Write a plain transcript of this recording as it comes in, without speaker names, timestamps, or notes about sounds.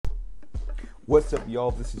What's up,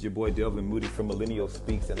 y'all? This is your boy Delvin Moody from Millennial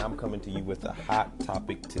Speaks, and I'm coming to you with a hot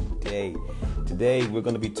topic today. Today, we're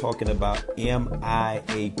going to be talking about, am I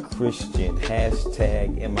a Christian?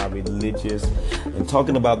 Hashtag, am I religious? And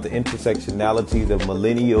talking about the intersectionalities of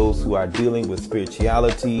millennials who are dealing with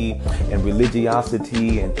spirituality and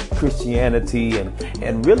religiosity and Christianity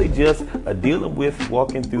and really just dealing with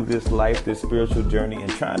walking through this life, this spiritual journey, and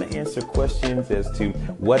trying to answer questions as to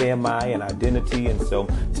what am I and identity. And so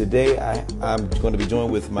today, I'm going to be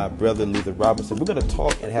joined with my brother, Luther Robinson. We're going to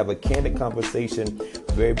talk and have a candid conversation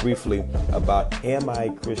very briefly about, am I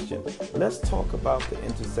a Christian? Let's talk about the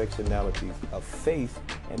intersectionalities of faith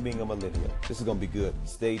and being a millennial. This is going to be good.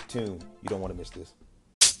 Stay tuned. You don't want to miss this.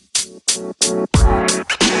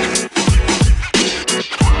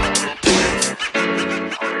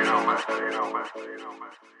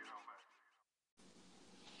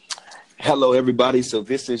 Hello, everybody. So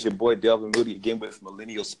this is your boy Delvin Moody again with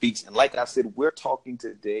Millennial Speaks. And like I said, we're talking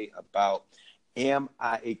today about, am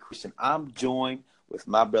I a Christian? I'm joined with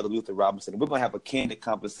my brother Luther Robinson. We're going to have a candid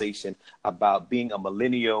conversation about being a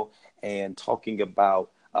millennial and talking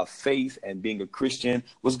about faith and being a Christian.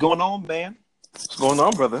 What's going on, man? What's going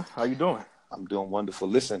on, brother? How you doing? I'm doing wonderful.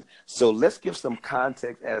 Listen, so let's give some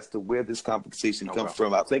context as to where this conversation comes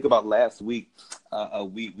from. I think about last week,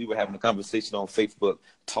 we were having a conversation on Facebook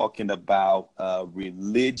talking about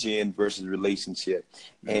religion versus relationship,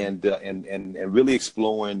 and really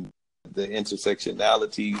exploring the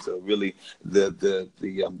intersectionalities, or really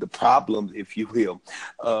the problems, if you will,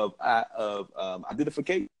 of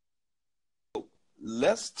identification.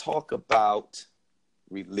 Let's talk about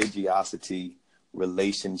religiosity,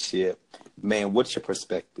 relationship. Man, what's your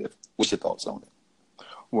perspective? What's your thoughts on it?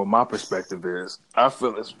 Well, my perspective is, I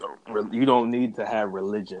feel you don't need to have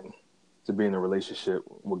religion to be in a relationship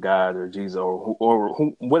with God or Jesus or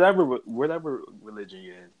whatever religion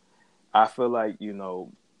you're in. I feel like,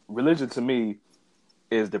 religion to me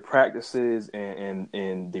is the practices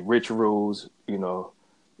and the rituals, lack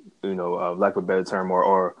of a better term,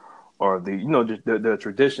 or the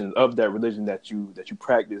traditions of that religion that you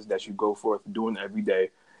practice, that you go forth doing every day,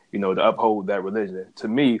 to uphold that religion. To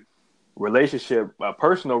me, a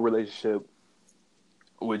personal relationship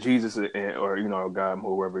with Jesus or God,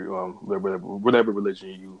 whatever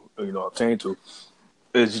religion you obtain to,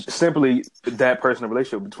 is simply that personal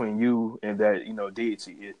relationship between you and that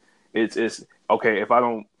deity. It's okay if I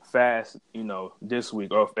don't fast this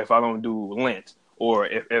week, or if I don't do Lent, or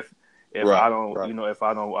if I don't if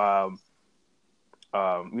I don't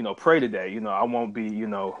pray today, I won't be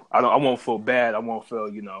I won't feel bad, I won't feel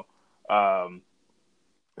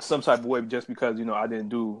some type of way just because I didn't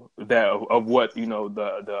do that of what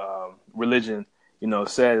the religion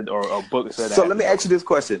said, or a book said. So let me ask you this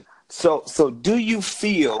question. So do you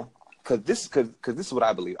feel, because this is what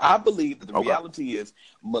I believe. I believe that the reality is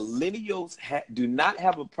millennials do not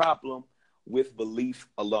have a problem with belief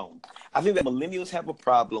alone. I think that millennials have a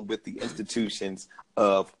problem with the institutions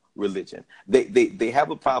of religion. They have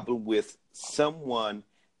a problem with someone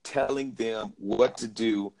telling them what to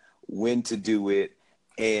do, when to do it,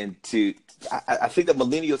 and I think that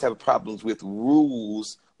millennials have problems with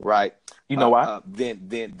rules, right? You know why? Than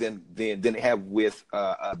they have with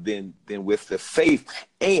with the faith.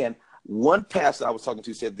 And one pastor I was talking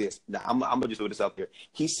to said this. Now I'm gonna just throw this out there.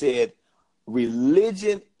 He said,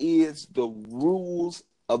 religion is the rules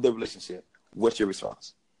of the relationship. What's your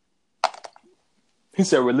response? He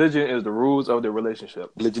said religion is the rules of the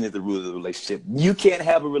relationship. Religion is the rules of the relationship. You can't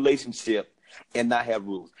have a relationship and not have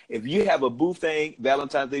rules. If you have a boo thing,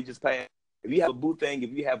 Valentine's Day just passed. If you have a boo thing,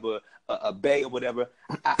 if you have a bae or whatever,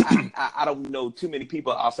 I don't know too many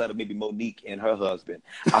people outside of maybe Monique and her husband.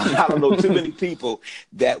 I don't know too many people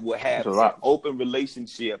that will have an open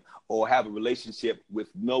relationship or have a relationship with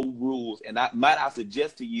no rules. And I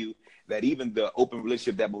suggest to you that even the open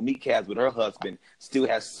relationship that Monique has with her husband still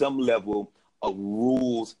has some level of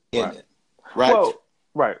rules in it. Right? Well,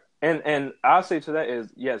 right. And I'll say to that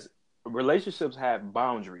is, yes, relationships have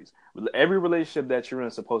boundaries. Every relationship that you're in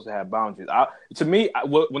is supposed to have boundaries.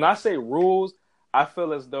 When I say rules, I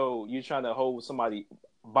feel as though you're trying to hold somebody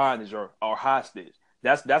bondage or hostage.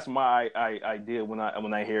 That's my idea when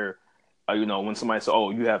I hear, when somebody says,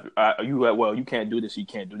 "Oh, you can't do this, you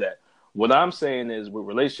can't do that." What I'm saying is, with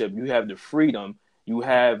relationship, you have the freedom, you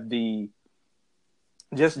have the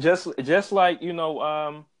just like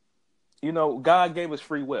God gave us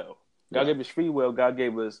free will. God gave us free will. God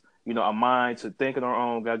gave us a mind to think on our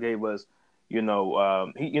own. God gave us he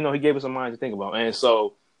gave us a mind to think about. And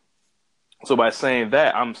so by saying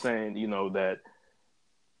that, I'm saying that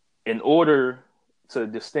in order to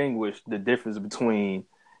distinguish the difference between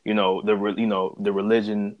the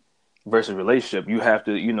religion versus relationship, you have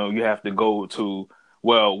to, you have to go to,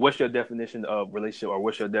 well, what's your definition of relationship, or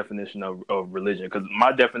what's your definition of religion? Because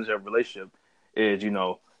my definition of relationship is,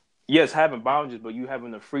 yes, having boundaries, but you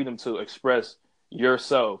having the freedom to express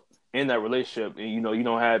yourself in that relationship, and you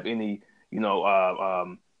don't have any, any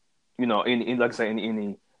like I say,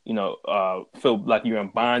 any feel like you're in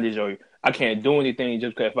bondage, or I can't do anything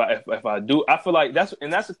just because if I do, I feel like that's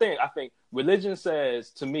the thing. I think religion says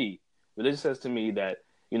to me that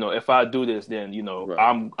if I do this, then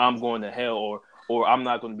Right. I'm going to hell, or I'm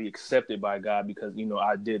not going to be accepted by God because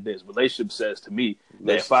I did this. Relationship says to me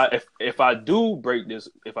that Relationship. if I do break this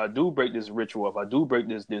ritual, if I do break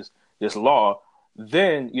this law,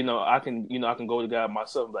 then I can go to God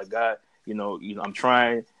myself and be like, God, I'm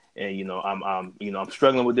trying, and I'm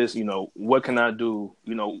struggling with this. What can I do?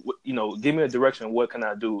 Give me a direction. What can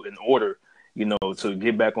I do in order to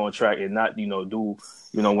get back on track and not do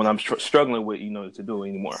when I'm struggling with to do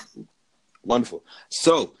anymore. Wonderful.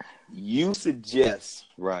 So you suggest,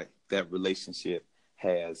 right, that relationship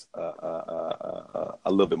has a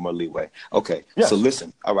little bit more leeway. Okay. So Yes.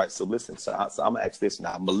 listen. All right. So listen. So I'm gonna ask this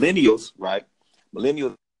now. Millennials, right?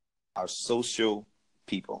 Millennials are social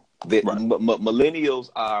people. Right. Millennials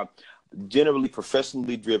are generally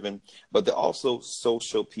professionally driven, but they're also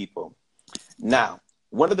social people. Now,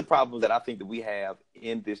 one of the problems that I think that we have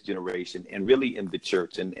in this generation, and really in the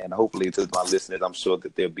church, and hopefully to my listeners, I'm sure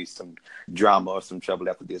that there'll be some drama or some trouble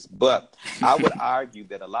after this, but I would argue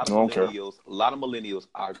that I don't care. a lot of millennials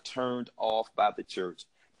are turned off by the church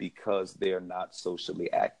because they're not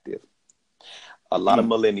socially active. A lot of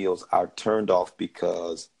millennials are turned off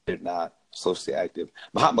because they're not socially active.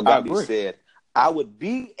 Mahatma I Gandhi agree. said, I would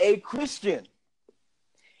be a Christian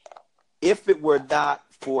if it were not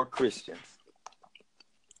for Christians.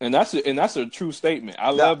 And that's a true statement. I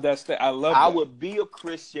Now, love that. I love I that. would be a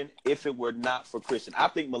Christian if it were not for Christian. I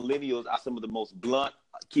think millennials are some of the most blunt,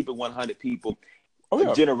 keep it 100 people Oh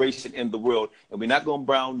yeah. generation in the world, and we're not going to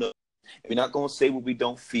brown up. We're not going to say what we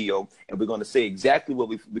don't feel, and we're going to say exactly what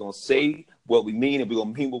we're going to say, what we mean, and we're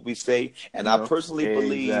going to mean what we say. And I personally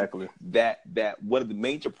believe Exactly. that one of the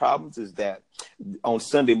major problems is that on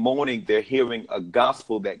Sunday morning they're hearing a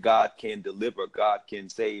gospel that God can deliver, God can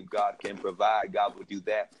save, God can provide, God will do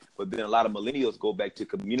that. But then a lot of millennials go back to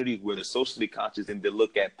communities where they're socially conscious, and they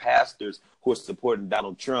look at pastors who are supporting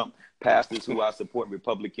Donald Trump, pastors who are supporting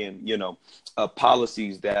Republican,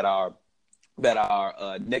 policies that are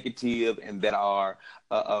negative and that are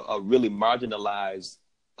really marginalized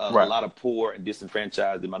Right. a lot of poor and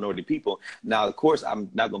disenfranchised and minority people. Now, of course, I'm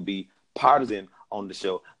not going to be partisan on the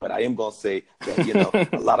show, but I am going to say that,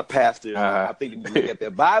 a lot of pastors, I think they need to look at their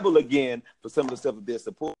Bible again for some of the stuff that they're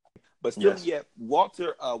supporting. But still, Yes. yet,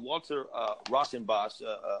 Walter Rauschenbach,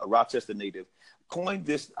 a Rochester native, coined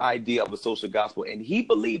this idea of a social gospel, and he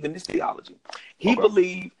believed in this theology. He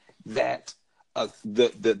believed that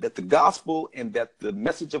that the gospel and that the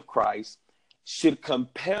message of Christ should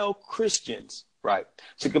compel Christians, right?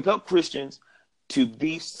 Should compel Christians to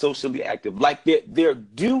be socially active, like their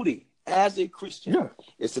duty as a Christian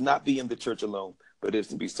is to not be in the church alone, but is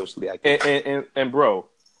to be socially active. And bro,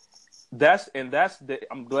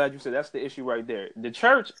 I'm glad you said that's the issue right there. The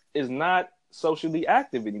church is not socially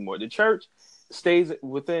active anymore. The church stays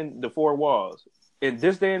within the four walls. In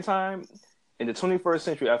this day and time, in the 21st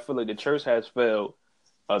century, I feel like the church has failed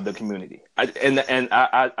the community. I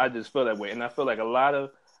just feel that way, and I feel like a lot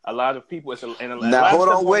of people. Now, hold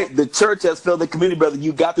on, wait. The church has failed the community, brother.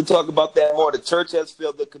 You got to talk about that more. The church has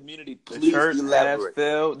failed the community. Please the church elaborate. has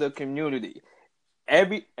failed the community.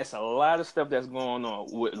 It's a lot of stuff that's going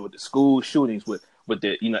on with the school shootings, with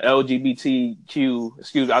the LGBTQ.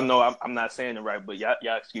 Excuse me, I know I'm not saying it right, but y'all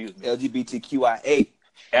excuse me. LGBTQIA.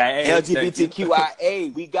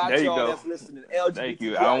 LGBTQIA. We got y'all that's listening. LGBTQIA. Thank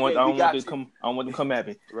you. I don't want them to come at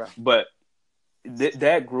me. Right. But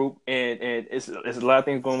that group and it's a lot of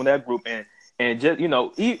things going on with that group and just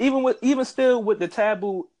even still with the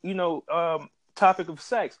taboo topic of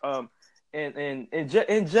sex and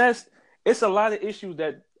just it's a lot of issues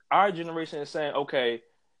that our generation is saying, okay,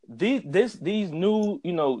 these new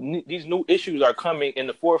these new issues are coming in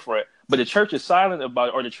the forefront, but the church is silent about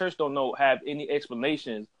it, or the church don't have any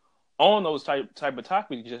explanations on those type of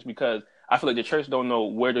topics, just because I feel like the church don't know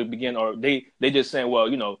where to begin, or they just saying,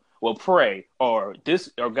 well, pray, or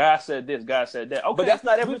this, or God said this, God said that. Okay, but that's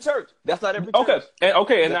not every church. That's not every church.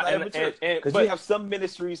 Because you have some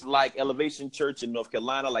ministries like Elevation Church in North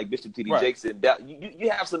Carolina, like Bishop T.D. Jakes, and you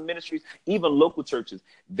have some ministries, even local churches,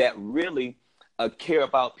 that really care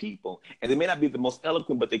about people, and they may not be the most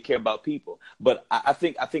eloquent, but they care about people. But I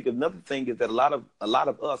think another thing is that a lot of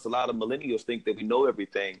millennials think that we know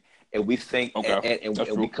everything, and we think, Okay, and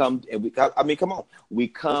we come, and we, I mean, come on, we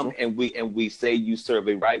come and we say you serve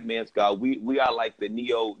a right man's God. We are like the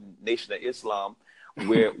Neo Nation of Islam,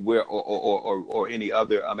 where or any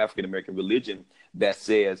other African American religion that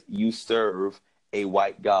says you serve a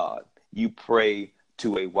white God, you pray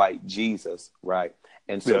to a white Jesus, right?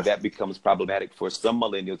 And so that becomes problematic for some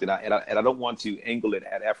millennials, and I don't want to angle it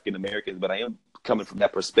at African Americans, but I am coming from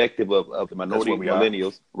that perspective of the minority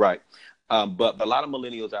millennials, right? But a lot of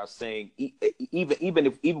millennials are saying,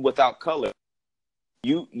 even without color,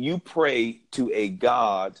 you pray to a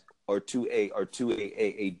God or to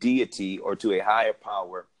a deity or to a higher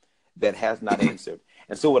power that has not answered.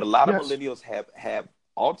 And so what a lot of millennials have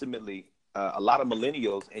ultimately, a lot of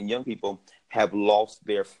millennials and young people have lost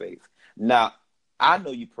their faith. Now, I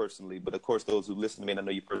know you personally, but of course, those who listen to me, I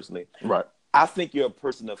know you personally. Right. I think you're a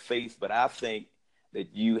person of faith, but I think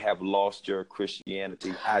that you have lost your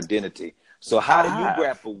Christianity identity. So how do you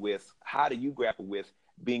grapple with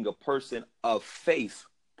being a person of faith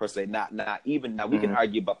per se? Not even now. We can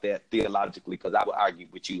argue about that theologically, because I would argue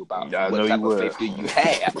with you about what type of faith do you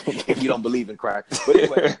have if you don't believe in Christ. But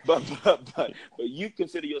anyway, but you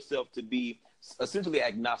consider yourself to be essentially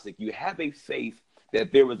agnostic. You have a faith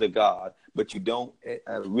that there is a God, but you don't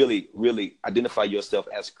really identify yourself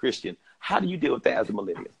as Christian. How do you deal with that as a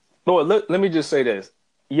millennial? Lord, let me just say this.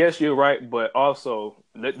 Yes, you're right, but also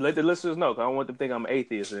let the listeners know, because I don't want them to think I'm an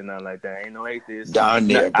atheist or nothing like that. I ain't no atheist. Darn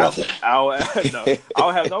near, brother. I'll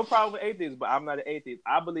have no problem with atheists, but I'm not an atheist.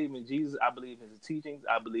 I believe in Jesus. I believe in his teachings.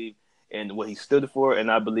 I believe in what he stood for, and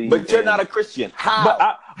I believe. But you're not a Christian. How?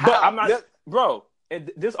 But I'm not, bro. And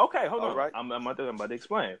this, okay, hold on. Right. I'm about to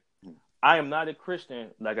explain. I am not a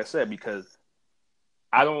Christian, like I said, because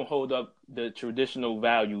I don't hold up the traditional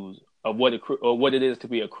values of what it is to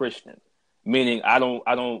be a Christian. Meaning, I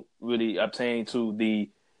don't really obtain to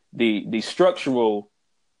the structural,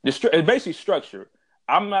 it's basically structure.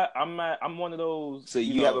 I'm one of those. So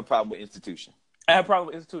you have a problem with institution. I have a problem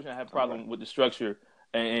with institution. I have a problem with the structure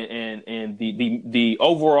and the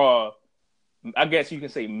overall, I guess you can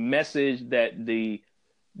say, message that the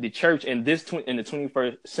church in the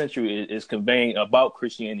 21st century is conveying about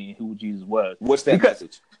Christianity and who Jesus was. What's that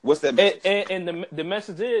message? What's that message? And the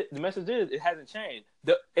message is it hasn't changed.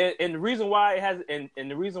 And the reason why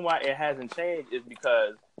it hasn't changed is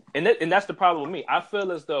because and that's the problem with me. I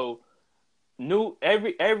feel as though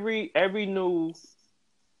every new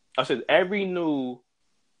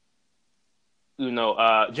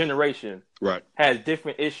generation right has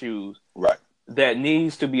different issues right that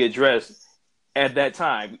needs to be addressed at that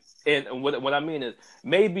time. And what I mean is,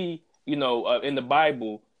 maybe in the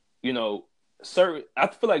Bible, I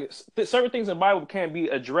feel like certain things in the Bible can't be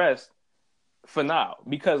addressed for now,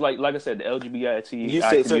 because like I said, the LGBT. You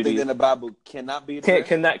say certain things in the Bible cannot be addressed?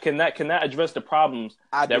 cannot address the problems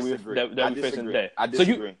that we facing today. I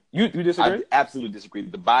disagree. So you disagree? I absolutely disagree.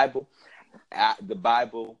 The Bible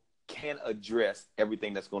can address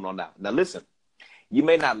everything that's going on now. Now listen, you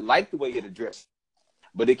may not like the way it addresses,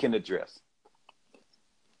 but it can address.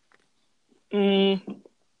 It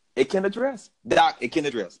can address. Doc, it can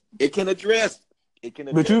address. It can address.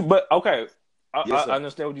 But okay. I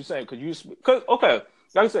understand what you're saying, because okay,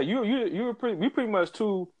 like I said, we pretty much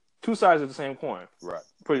two sides of the same coin, right?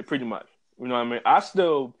 Pretty much, you know what I mean. I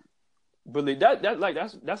still believe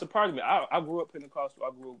that's a part of me. I grew up Pentecostal.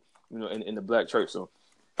 I grew up, in the black church, so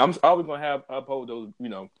I'm always gonna uphold those.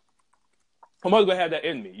 I'm always gonna have that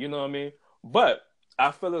in me. You know what I mean? But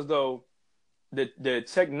I feel as though the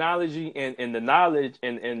technology and the knowledge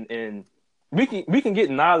and we can get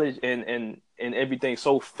knowledge and everything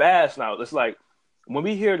so fast now. It's like when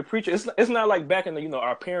we hear the preacher, it's not like back in the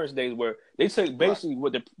our parents' days where they took basically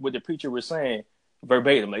what the preacher was saying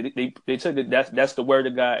verbatim. Like they took it, that's the word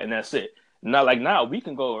of God and that's it. Not like now we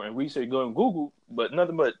can go and research, go and Google, but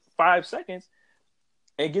nothing but 5 seconds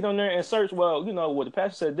and get on there and search. Well, what the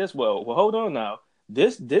pastor said this. Well, hold on now.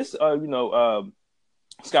 This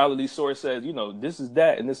scholarly source says this is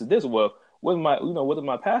that and this is this. Well, what is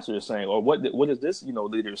my pastor saying, or what is this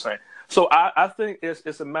leader saying? So I think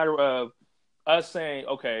it's a matter of us saying,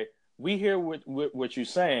 okay, we hear what you're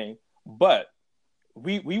saying, but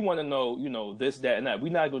we want to know this, that, and that.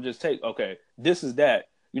 We're not gonna just take, okay, this is that.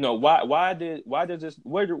 Why does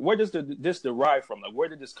this derive from? Like, where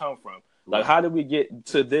did this come from? Like, how did we get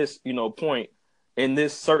to this point in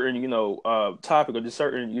this certain topic, or this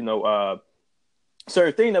certain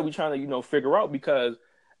certain thing that we're trying to figure out? Because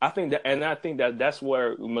I think that's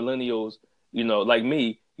where millennials, like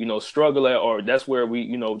me, struggle at, or that's where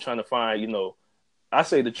we, trying to find, I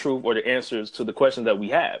say the truth or the answers to the questions that we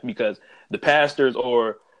have, because the pastors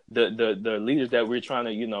or the leaders that we're trying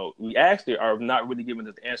to, we actually are not really giving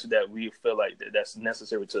us the answer that we feel like that's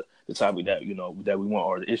necessary to the topic that, that we want,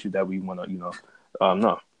 or the issue that we want to, know.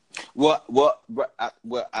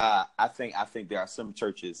 I think there are some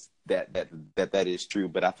churches that is true,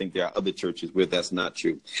 but I think there are other churches where that's not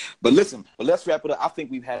true. But listen, let's wrap it up. I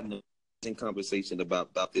think we've had an in conversation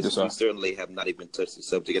about this. Yes, we certainly have not even touched the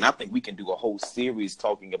subject, and I think we can do a whole series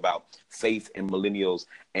talking about faith and millennials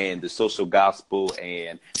and the social gospel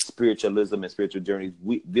and spiritualism and spiritual journeys.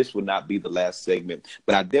 This will not be the last segment,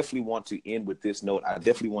 but I definitely want to end with this note. I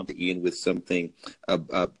definitely want to end with something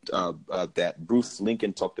that Bruce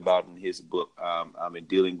Lincoln talked about in his book in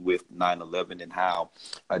dealing with 9/11, and how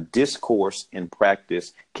a discourse and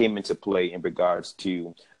practice came into play in regards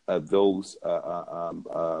to those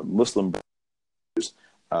Muslim brothers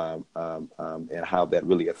and how that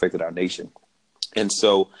really affected our nation. And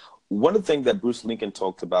so one of the things that Bruce Lincoln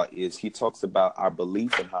talked about is he talks about our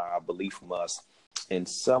belief and how our belief must in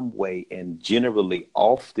some way and generally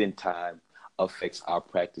oftentimes affects our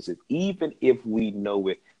practices, even if we know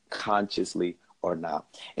it consciously or not.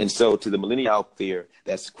 And so to the millennial out there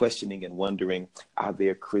that's questioning and wondering, are they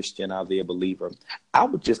a Christian? Are they a believer? I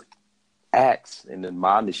would just ask and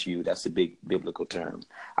admonish you. That's a big biblical term.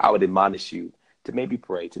 I would admonish you to maybe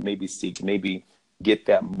pray, to maybe seek, to maybe get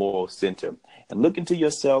that moral center and look into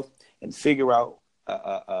yourself and figure out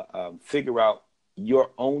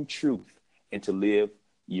your own truth and to live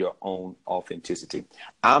your own authenticity.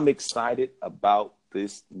 I'm excited about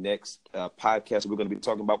this next podcast we're going to be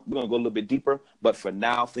talking about. We're going to go a little bit deeper, but for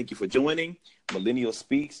now, thank you for joining Millennial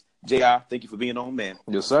Speaks. JR, thank you for being on, man.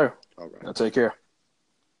 Yes, sir. All right. Now take care.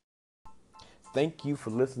 Thank you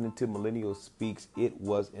for listening to Millennial Speaks. It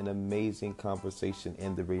was an amazing conversation,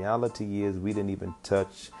 and the reality is we didn't even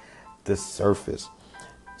touch the surface.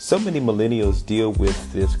 So many millennials deal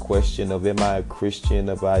with this question of, am I a Christian,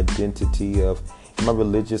 of identity, of am I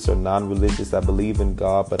religious or non-religious? I believe in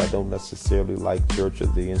God, but I don't necessarily like church or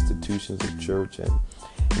the institutions of church. And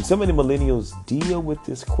so many millennials deal with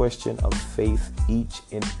this question of faith each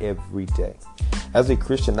and every day. As a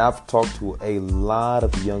Christian, I've talked to a lot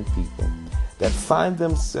of young people that find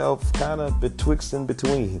themselves kind of betwixt and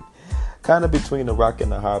between, kind of between a rock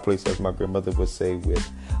and a hard place, as my grandmother would say, with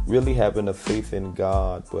really having a faith in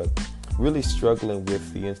God, but really struggling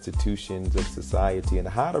with the institutions of society and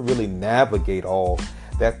how to really navigate all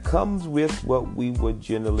that comes with what we would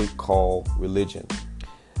generally call religion.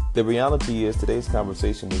 The reality is today's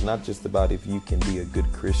conversation was not just about if you can be a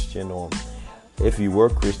good Christian or if you were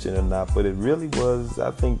Christian or not, but it really was,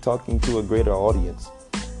 I think, talking to a greater audience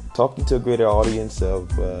of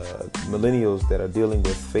millennials that are dealing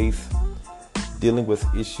with faith, dealing with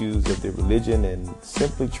issues of their religion, and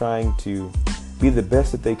simply trying to be the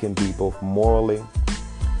best that they can be, both morally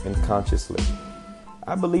and consciously.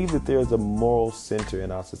 I believe that there is a moral center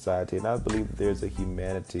in our society, and I believe that there's a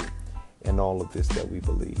humanity in all of this that we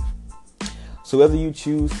believe. So whether you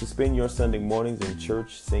choose to spend your Sunday mornings in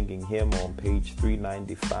church singing hymn on page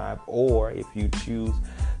 395, or if you choose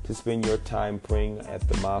to spend your time praying at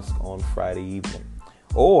the mosque on Friday evening,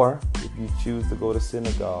 or if you choose to go to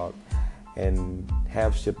synagogue and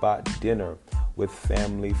have Shabbat dinner with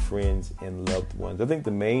family, friends, and loved ones, I think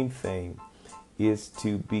the main thing is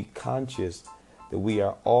to be conscious that we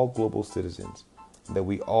are all global citizens, that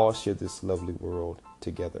we all share this lovely world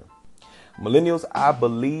together. Millennials, I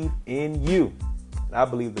believe in you. I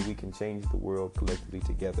believe that we can change the world collectively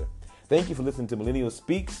together. Thank you for listening to Millennial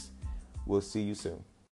Speaks. We'll see you soon.